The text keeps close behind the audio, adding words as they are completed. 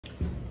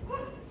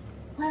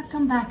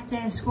Welcome back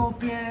there,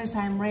 Scorpios.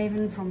 I'm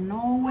Raven from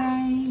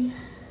Norway.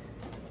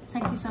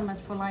 Thank you so much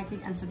for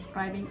liking and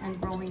subscribing and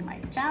growing my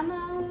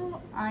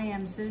channel. I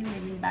am soon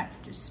moving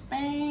back to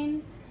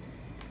Spain,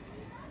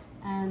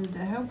 and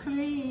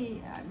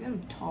hopefully I've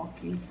been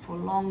talking for a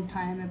long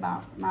time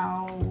about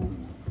now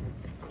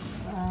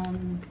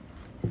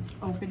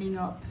opening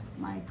up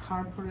my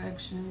card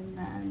production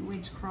and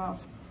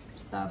witchcraft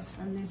stuff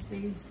and these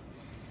things.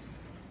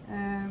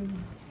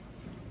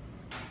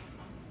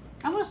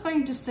 I was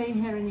going to stay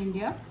here in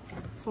India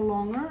for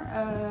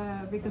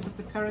longer because of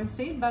the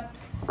currency, but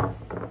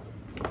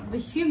the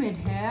humid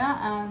here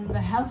and the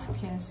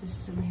healthcare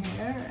system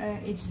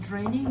here, it's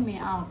draining me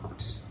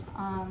out.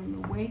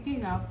 I'm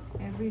waking up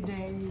every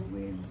day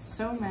with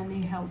so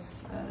many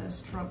health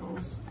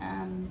struggles,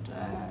 and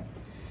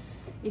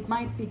it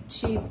might be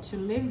cheap to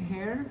live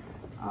here,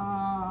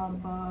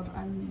 but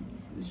I'm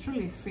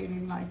really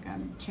feeling like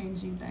I'm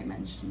changing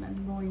dimension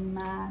and going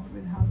mad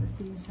with how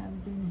the things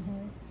have been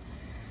here.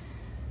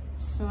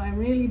 So I'm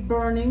really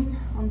burning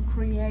on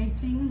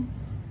creating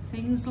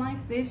things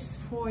like this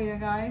for you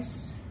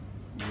guys,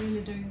 really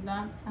doing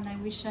that, and I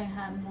wish I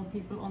had more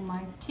people on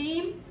my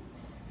team.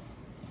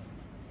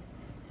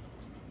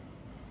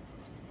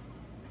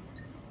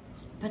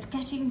 But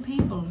getting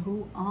people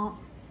who are,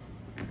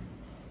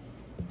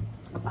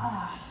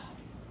 I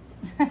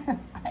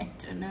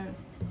don't know,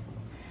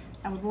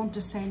 I would want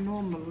to say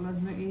normal,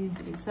 that's not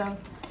easy. So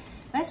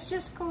let's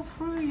just go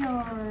through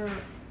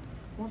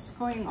what's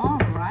going on,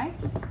 right?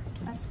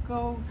 Let's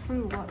go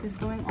through what is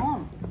going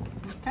on.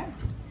 Okay.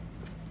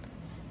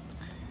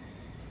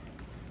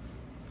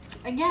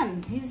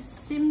 Again, he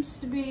seems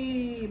to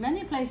be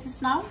many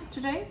places now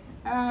today.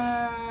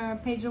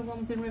 Page of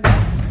Wands in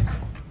reverse.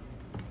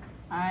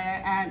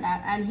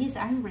 And he's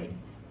angry,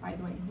 by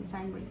the way, he's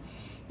angry.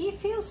 He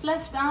feels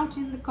left out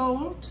in the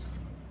cold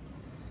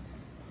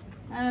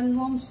and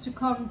wants to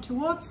come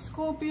towards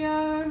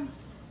Scorpio,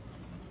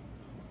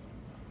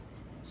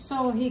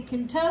 so he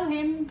can tell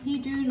him he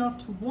do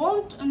not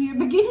want a new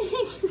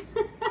beginning.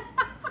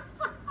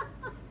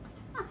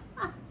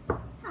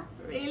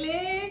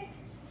 Really?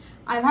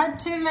 I've had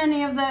too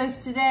many of those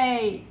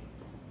today.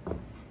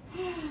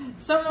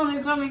 Someone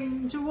who's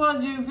coming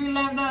towards you, feel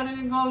left out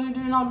in the cold, you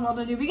do not want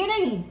a new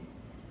beginning.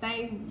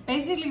 They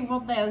basically,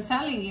 what they are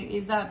telling you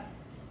is that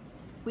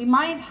we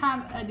might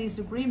have a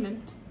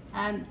disagreement,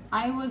 and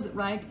I was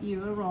right, you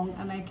were wrong,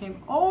 and I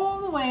came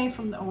all the way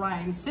from the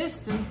Orion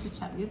system to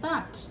tell you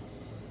that.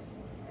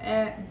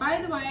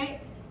 By the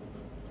way,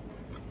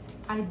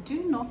 I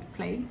do not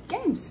play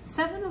games.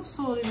 7 of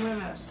Swords in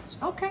reversed.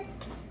 Okay,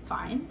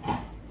 fine.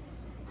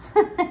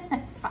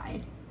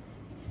 Fine.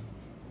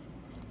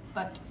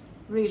 But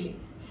really,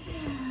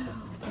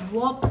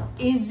 what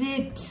is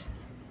it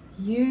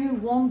you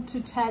want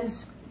to tell?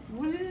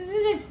 What is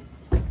it?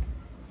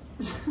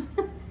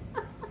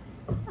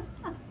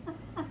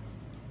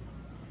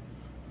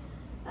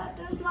 That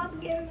does not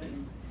give.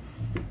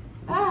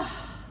 Oh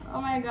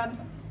my God.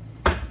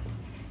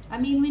 I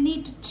mean, we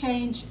need to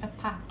change a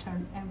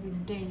pattern every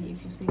day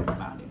if you think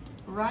about it,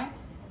 right?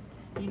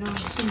 You know,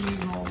 it's a new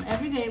norm.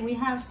 Every day we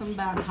have some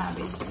bad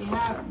habits.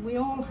 We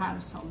all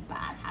have some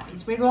bad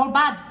habits. We're all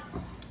bad.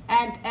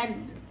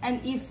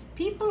 And if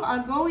people are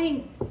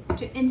going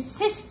to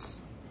insist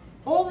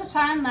all the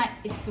time that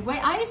it's the way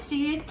I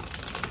see it,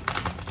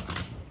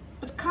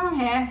 but come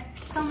here,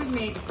 come with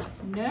me.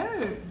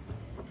 No.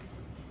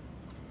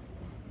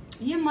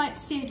 You might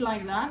see it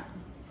like that,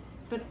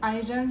 but I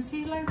don't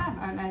see it like that,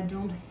 and I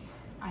do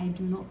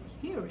not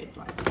hear it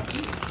like that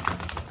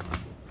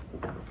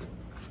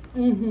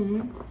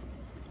either.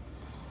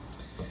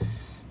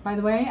 By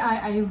the way,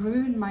 I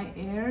ruined my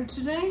ear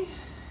today.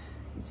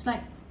 It's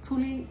like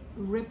fully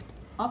ripped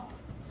up,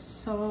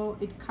 so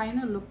it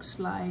kind of looks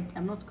like,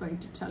 I'm not going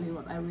to tell you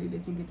what I really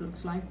think it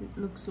looks like. It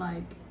looks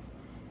like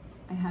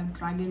I have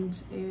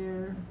dragon's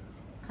ear,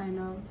 kind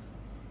of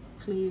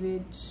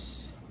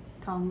cleavage,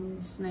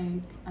 tongue,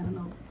 snake, I don't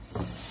know.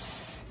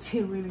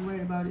 Feel really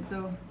weird about it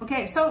though.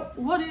 Okay, so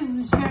what does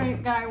the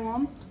chariot guy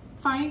want?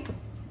 Fine.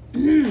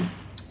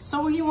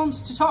 So he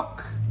wants to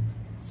talk.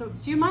 So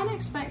you might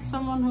expect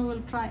someone who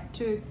will try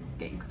to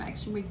get in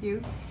connection with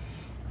you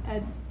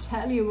and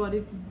tell you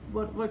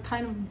what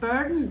kind of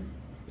burden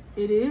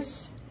it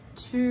is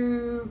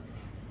to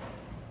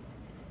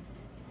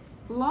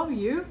love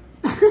you.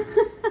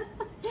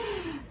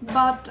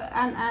 But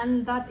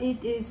and that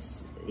it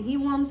is, he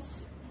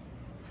wants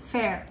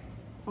fair,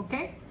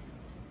 okay?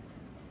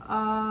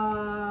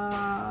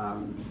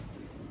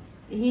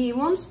 He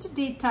wants to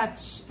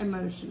detach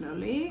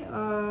emotionally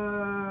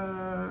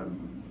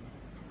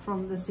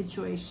from the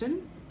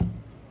situation.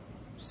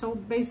 So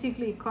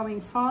basically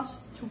coming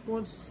fast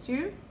towards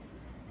you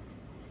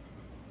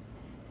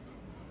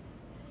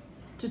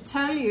to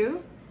tell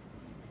you,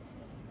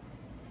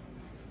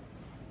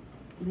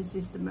 this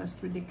is the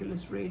most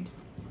ridiculous read.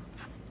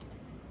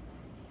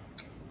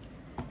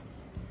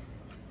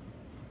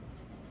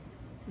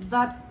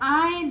 That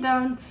I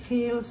don't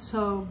feel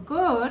so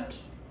good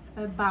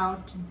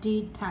about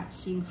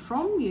detaching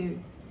from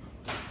you.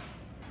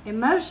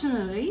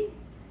 emotionally,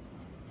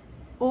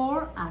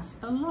 or as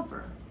a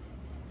lover.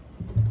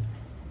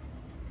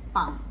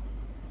 Bam.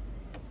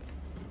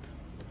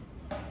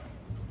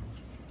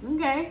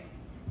 Okay.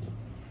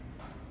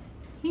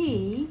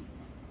 He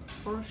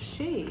or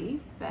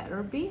she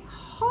better be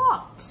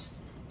hot.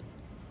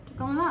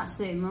 Kommer that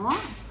Simon, va?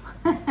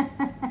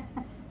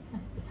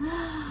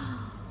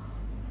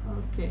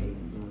 Okay,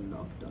 you're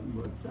locked on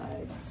both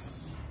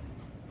sides.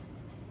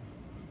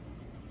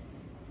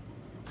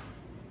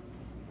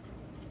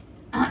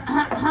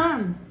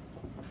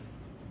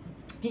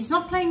 He's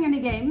not playing any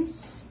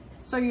games,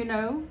 so you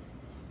know.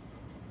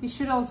 You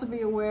should also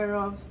be aware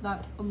of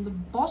that on the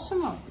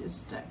bottom of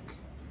this deck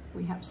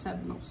we have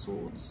 7 of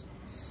Swords.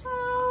 So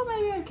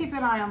maybe I'll keep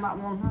an eye on that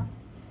one, huh?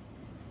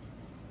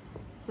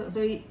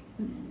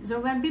 So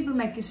when people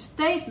make a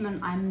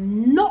statement,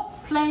 I'm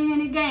not playing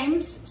any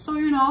games, so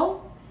you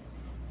know,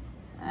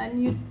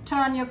 and you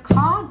turn your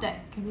card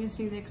deck and you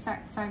see the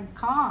exact same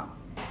card,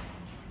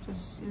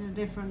 just in a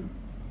different,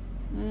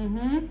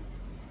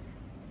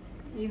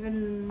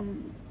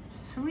 even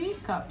 3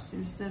 cups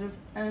instead of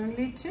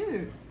only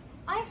 2.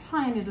 I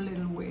find it a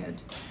little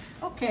weird.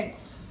 Okay.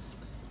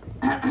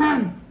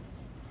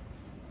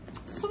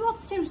 So what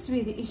seems to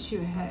be the issue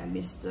here,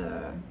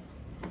 Mr.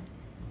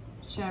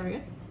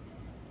 Chariot?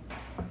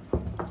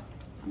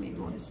 I mean,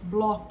 what is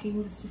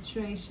blocking the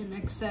situation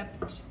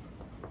except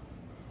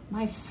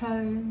my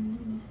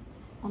phone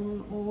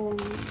on all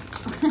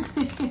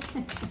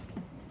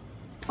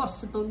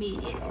possible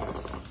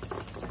mediums?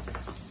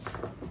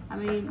 I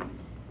mean,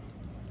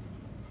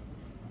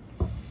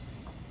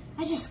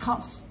 I just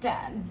can't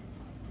stand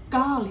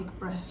garlic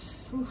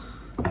breath. Oof.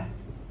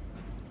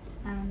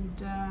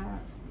 And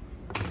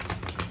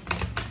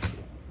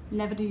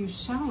never do you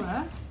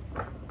shower.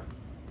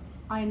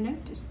 I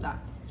noticed that,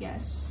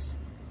 yes.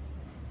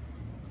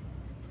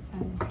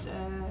 And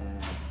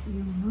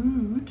you're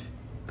rude,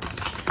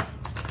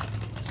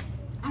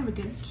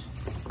 arrogant.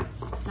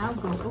 Now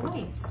go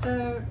away.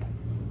 So,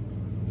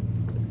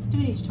 do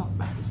we need to talk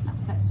about this now?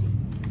 Let's see.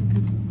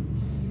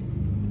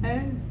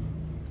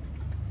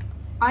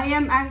 I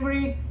am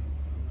angry.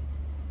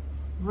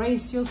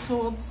 Raise your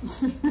sword.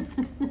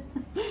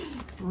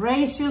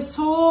 Raise your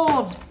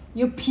sword,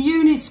 you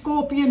puny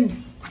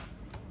scorpion.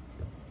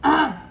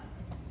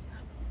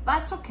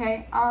 That's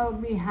okay, I'll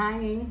be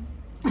hanging.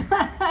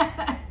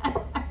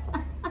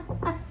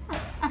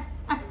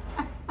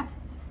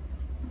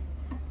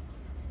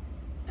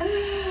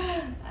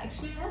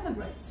 Actually, I have a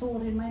great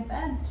sword in my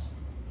bed.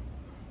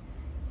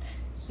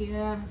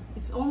 Yeah,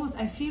 it's almost,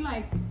 I feel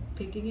like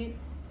picking it.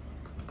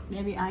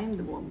 Maybe I am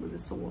the one with the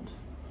sword.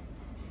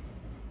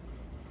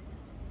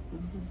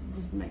 This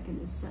doesn't make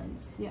any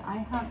sense. Yeah, I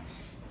have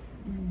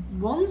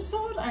 1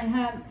 sword. I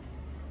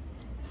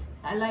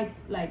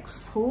like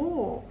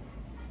 4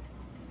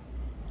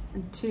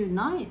 and 2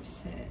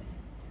 knives here.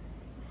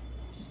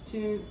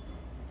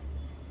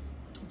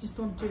 Just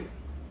want to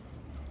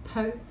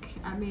poke.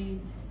 I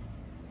mean,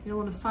 you don't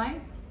want to fight.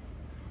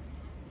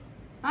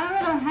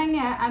 I'm gonna hang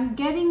out. I'm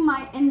getting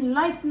my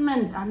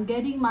enlightenment. I'm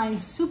getting my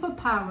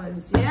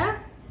superpowers. Yeah.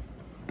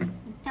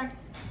 Okay.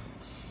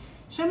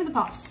 Show me the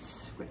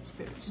past. Great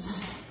Spirit.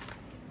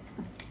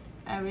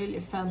 I really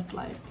felt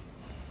like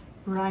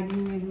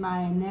bragging with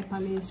my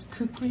Nepalese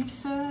cookery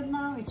sword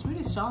now. It's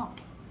really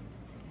sharp.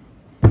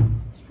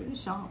 It's really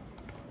sharp.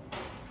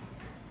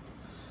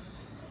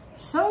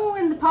 So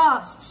in the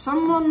past,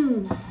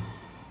 someone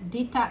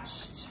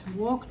detached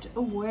walked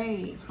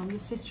away from the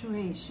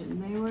situation.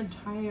 They were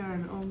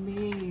tired of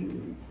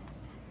being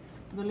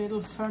the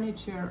little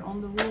furniture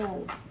on the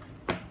wall.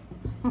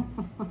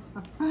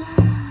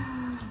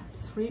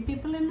 3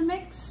 people in the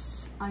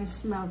mix. I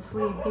smelled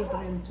 3 people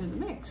into the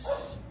mix,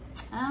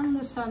 and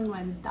the sun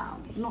went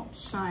down, not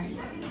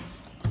shining.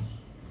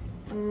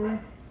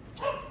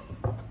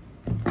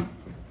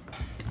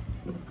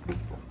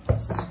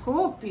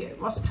 Scorpio,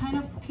 what kind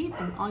of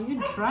people are you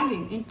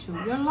dragging into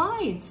your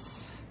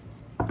life?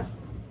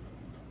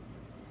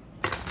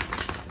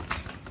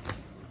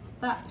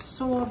 That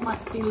sword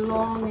might be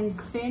long and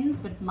thin,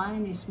 but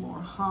mine is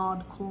more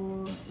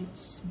hardcore.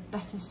 It's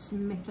better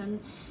smithen.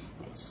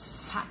 It's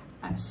fat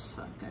as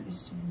fuck, and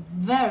it's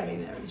very,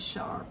 very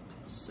sharp.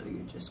 So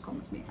you just come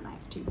with me, and I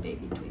have 2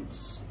 baby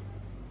twins.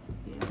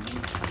 Yeah.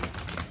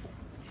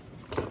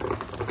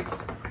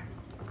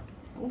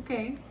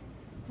 Okay,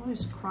 what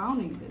is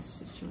crowning this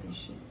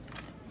situation?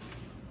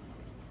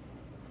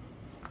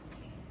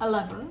 A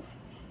lover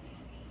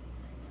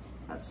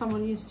that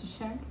someone used to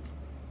shag.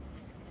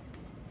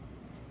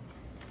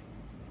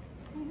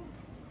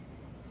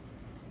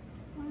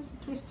 What is the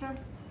twister?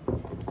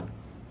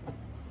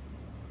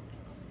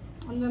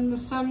 And then the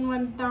sun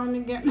went down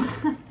again.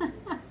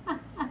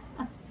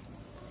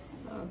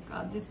 Oh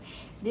God,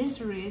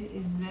 this read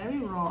is very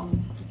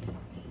wrong.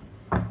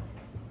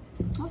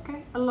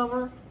 Okay, a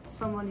lover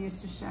someone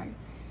used to shag.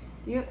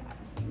 You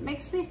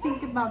makes me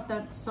think about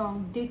that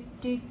song.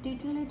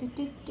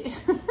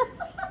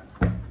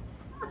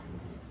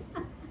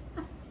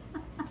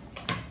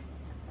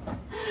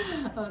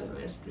 Oh, the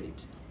West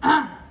Street.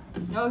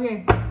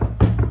 Okay,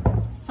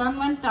 sun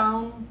went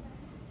down.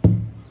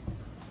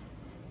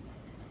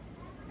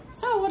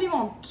 So what do you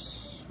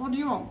want? What do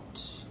you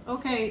want?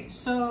 Okay,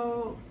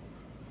 so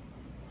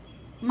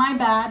my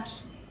bad.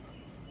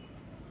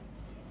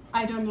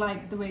 I don't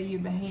like the way you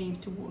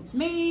behave towards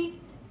me,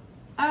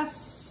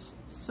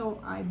 so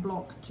I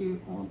blocked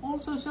you on all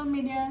social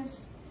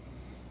medias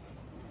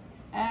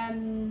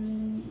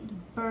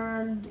and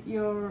burned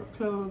your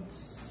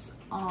clothes,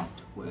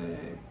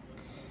 artwork,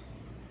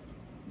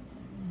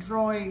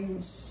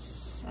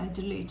 drawings. I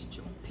deleted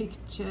your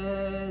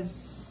pictures.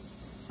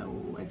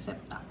 So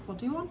accept that. What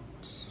do you want?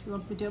 You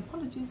want me to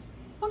apologize?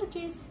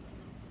 Apologies.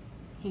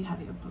 Here you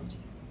have your apology.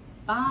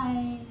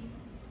 Bye.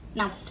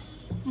 Now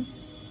what?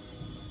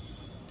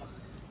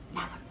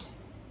 Now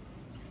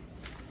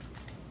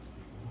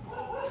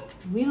what?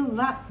 Will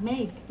that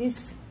make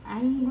this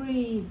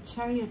angry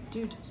chariot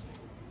dude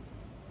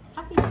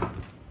happy?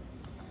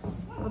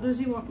 Or does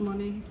he want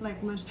money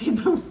like most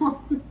people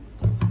want?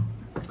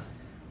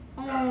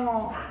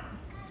 Oh,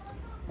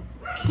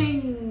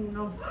 king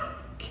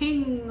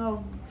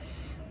of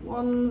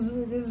wands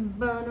with his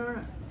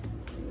burner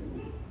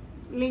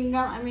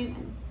lingam. I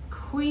mean,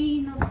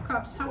 queen of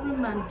cups. How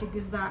romantic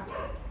is that?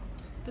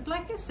 But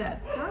like I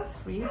said, there are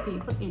 3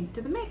 people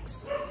into the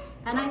mix,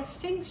 and I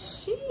think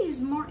she is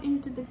more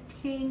into the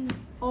king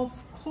of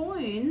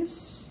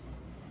coins.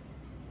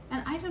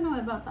 And I don't know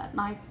about that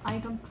knight. I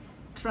don't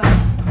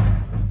trust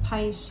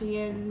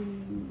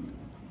Piscean,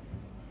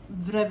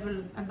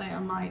 Vrevel, and they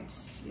are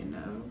knights, you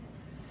know.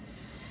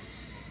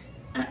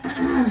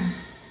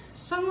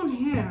 Someone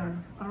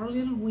here are a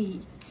little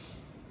weak.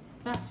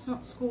 That's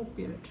not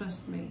Scorpio,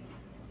 trust me.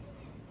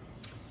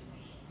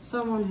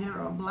 Someone here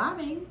are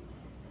blabbing.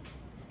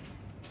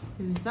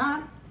 Who's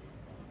that?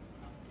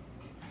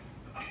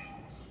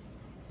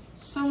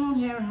 Someone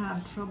here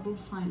have trouble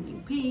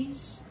finding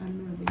peace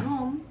and moving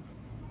on.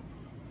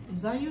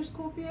 Is that you,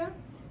 Scorpio?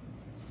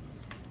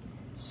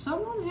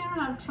 Someone here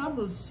have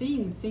trouble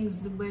seeing things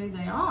the way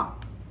they are.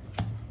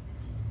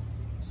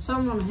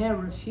 Someone here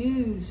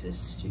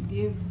refuses to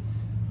give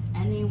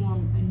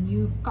anyone a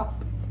new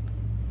cup.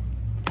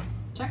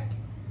 Check.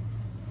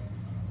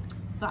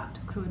 That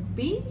could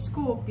be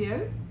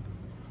Scorpio,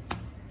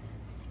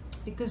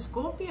 because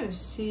Scorpios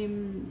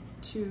seem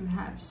to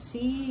have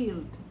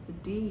sealed the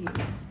deal.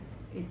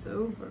 It's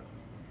over.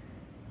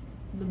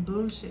 The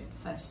bullshit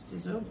fest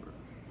is over.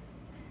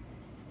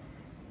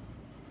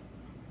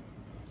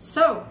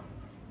 So,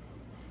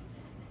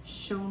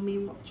 show me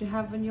what you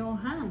have in your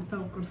hand,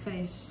 poker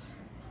face.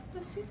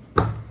 Let's see.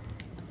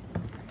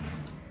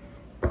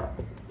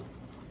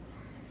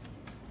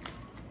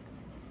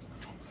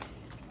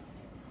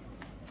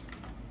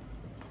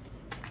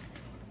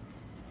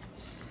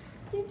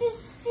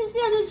 This is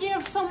the energy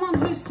of someone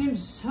who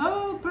seems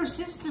so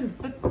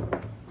persistent, but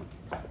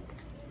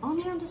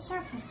only on the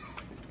surface.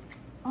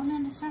 Only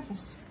on the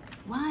surface.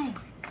 Why?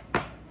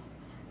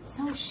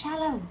 So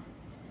shallow.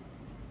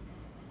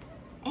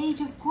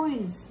 8 of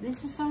coins.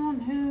 This is someone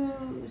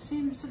who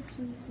seems...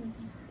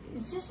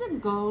 Is this a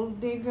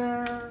gold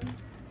digger?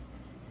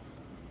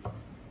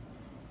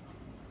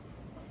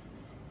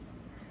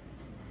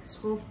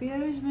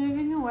 Scorpio is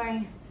moving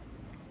away.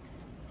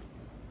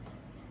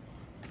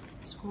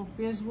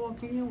 Scorpio is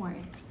walking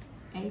away.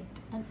 8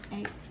 and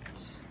 8.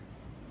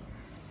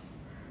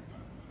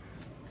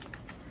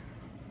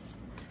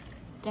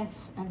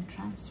 Death and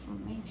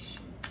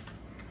transformation.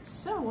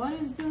 So what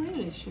is the real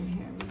issue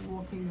here with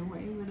walking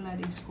away, with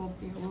letting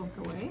Scorpio walk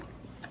away?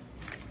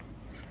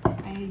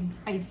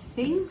 I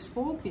think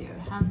Scorpio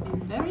have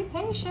been very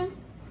patient,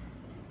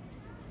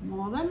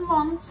 more than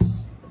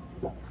once.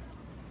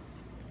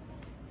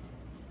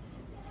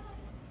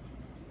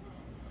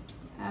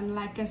 And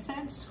like I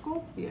said,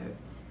 Scorpio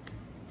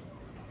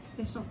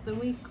is not the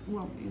weak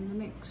one in the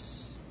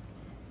mix.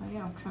 They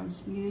are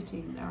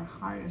transmuting their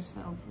higher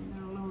self and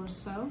their lower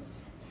self.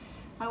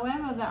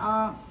 However, there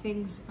are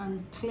things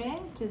unclear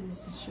to the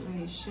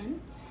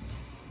situation.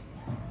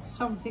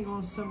 Something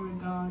also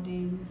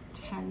regarding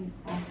 10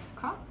 of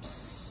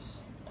Cups.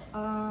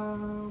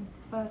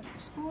 But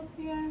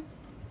Scorpio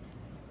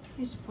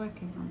is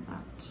working on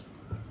that.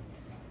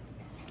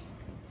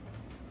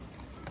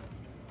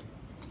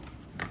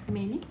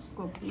 Meaning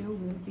Scorpio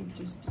will be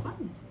just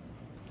fine.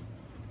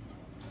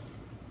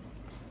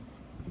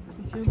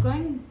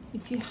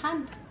 If you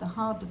had the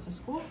heart of a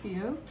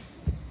Scorpio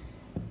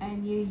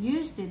and you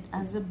used it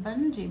as a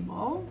bungee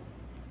ball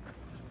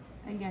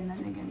again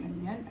and again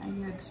and again,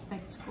 and you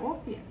expect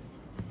Scorpio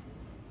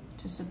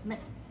to submit,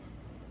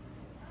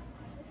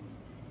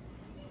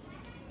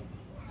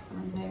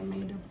 and they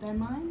made up their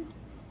mind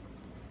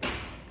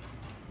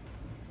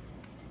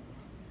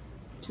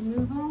to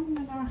move on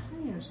with their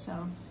higher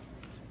self.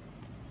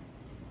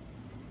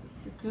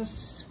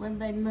 Because when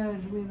they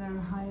merge with their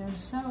higher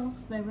self,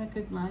 they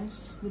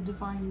recognize the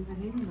divine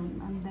within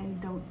them, and they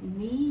don't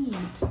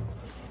need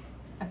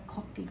a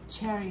cocky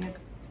chariot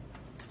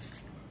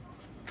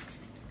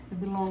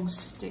with a long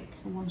stick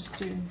who wants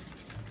to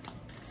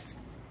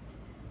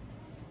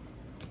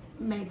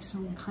make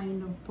some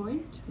kind of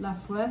point. La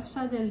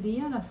fuerza del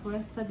día, la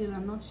fuerza de la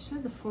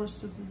noche, the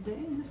force of the day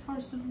and the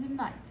force of the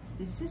night.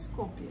 This is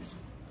Scorpio.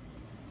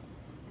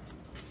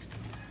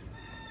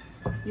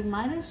 You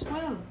might as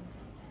well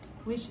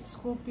wish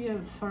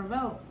Scorpio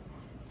farewell,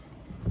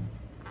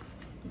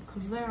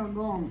 because they are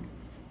gone.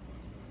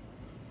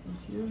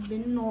 If you've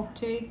been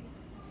naughty,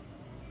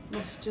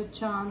 lost your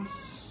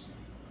chance,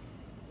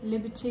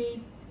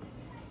 liberty,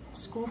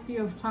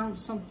 Scorpio found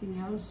something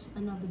else,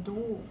 another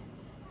door.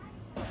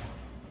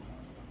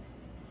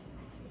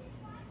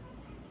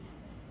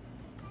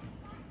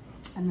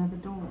 Another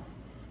door,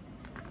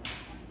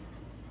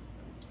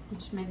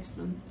 which makes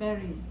them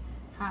very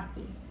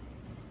happy,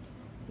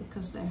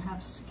 because they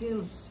have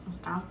skills of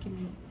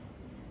alchemy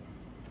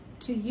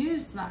to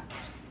use that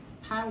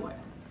power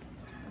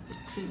of the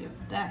tree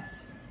of death.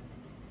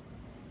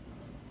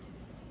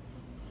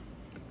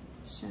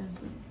 Shows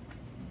them.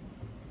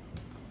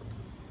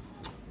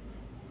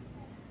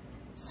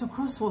 So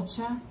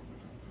cross-watcher,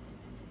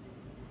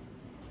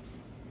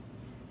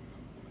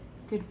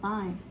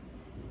 goodbye.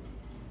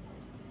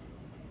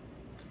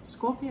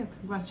 Scorpio,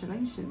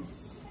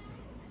 congratulations.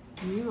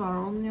 You are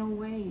on your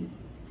way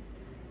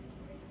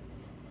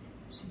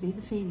to be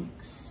the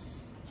Phoenix.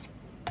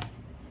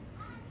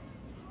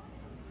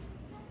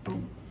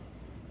 Boom.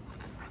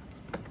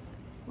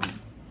 Boom.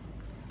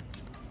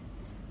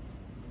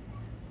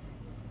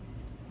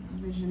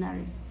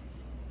 Visionary.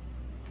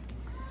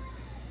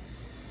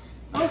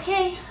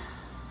 Okay.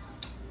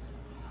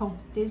 Hope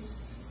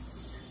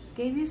this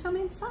gave you some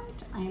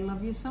insight. I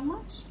love you so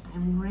much.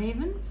 I'm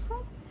Raven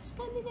from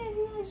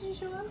Scandinavia as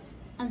usual.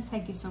 And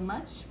thank you so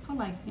much for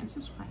liking and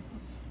subscribing.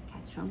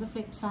 Catch you on the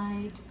flip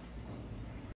side.